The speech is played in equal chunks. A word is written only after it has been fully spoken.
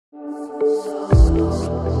Hi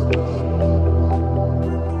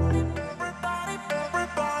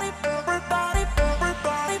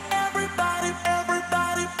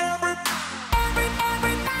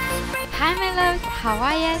my loves, how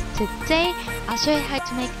are ya? Today I'll show you how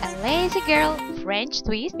to make a lazy girl French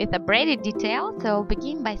twist with a braided detail. So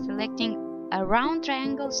begin by selecting a round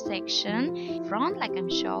triangle section front like I'm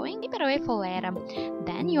showing, keep it away for later.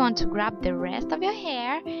 Then you want to grab the rest of your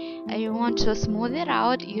hair, you want to smooth it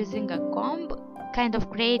out using a comb, kind of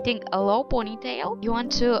creating a low ponytail. You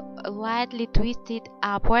want to lightly twist it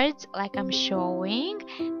upwards like I'm showing,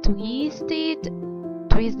 twist it,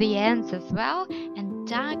 twist the ends as well, and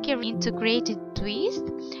tuck your integrated twist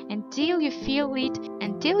until you feel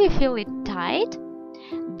it tight.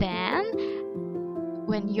 Then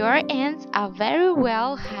when your ends are very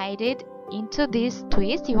well hidden into this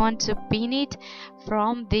twist, you want to pin it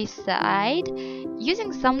from this side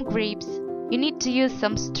using some grips. You need to use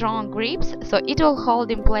some strong grips so it will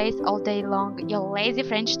hold in place all day long your lazy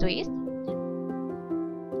French twist.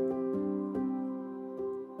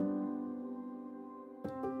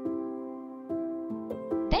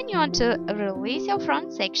 Then you want to release your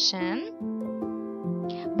front section,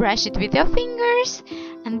 brush it with your fingers,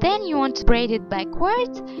 and then you want to braid it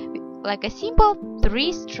backwards like a simple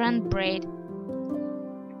 3-strand braid.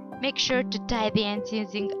 Make sure to tie the ends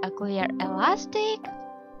using a clear elastic.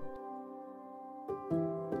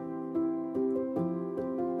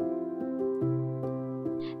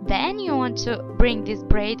 Then you want to bring this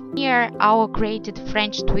braid near our created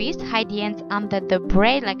French twist, hide the ends under the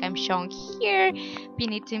braid like I'm showing here,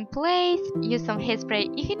 pin it in place, use some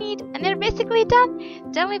hairspray if you need, and they're basically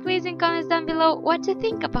done. Tell me please in comments down below what you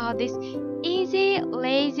think about this easy,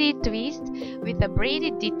 lazy twist with a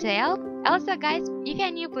braided detail. Also guys, if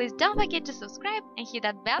you're new, please don't forget to subscribe and hit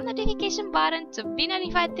that bell notification button to be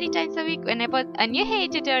notified 3 times a week when I post a new hair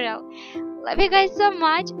tutorial. Love you guys so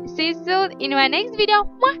much. See you soon in my next video.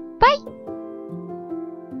 Bye.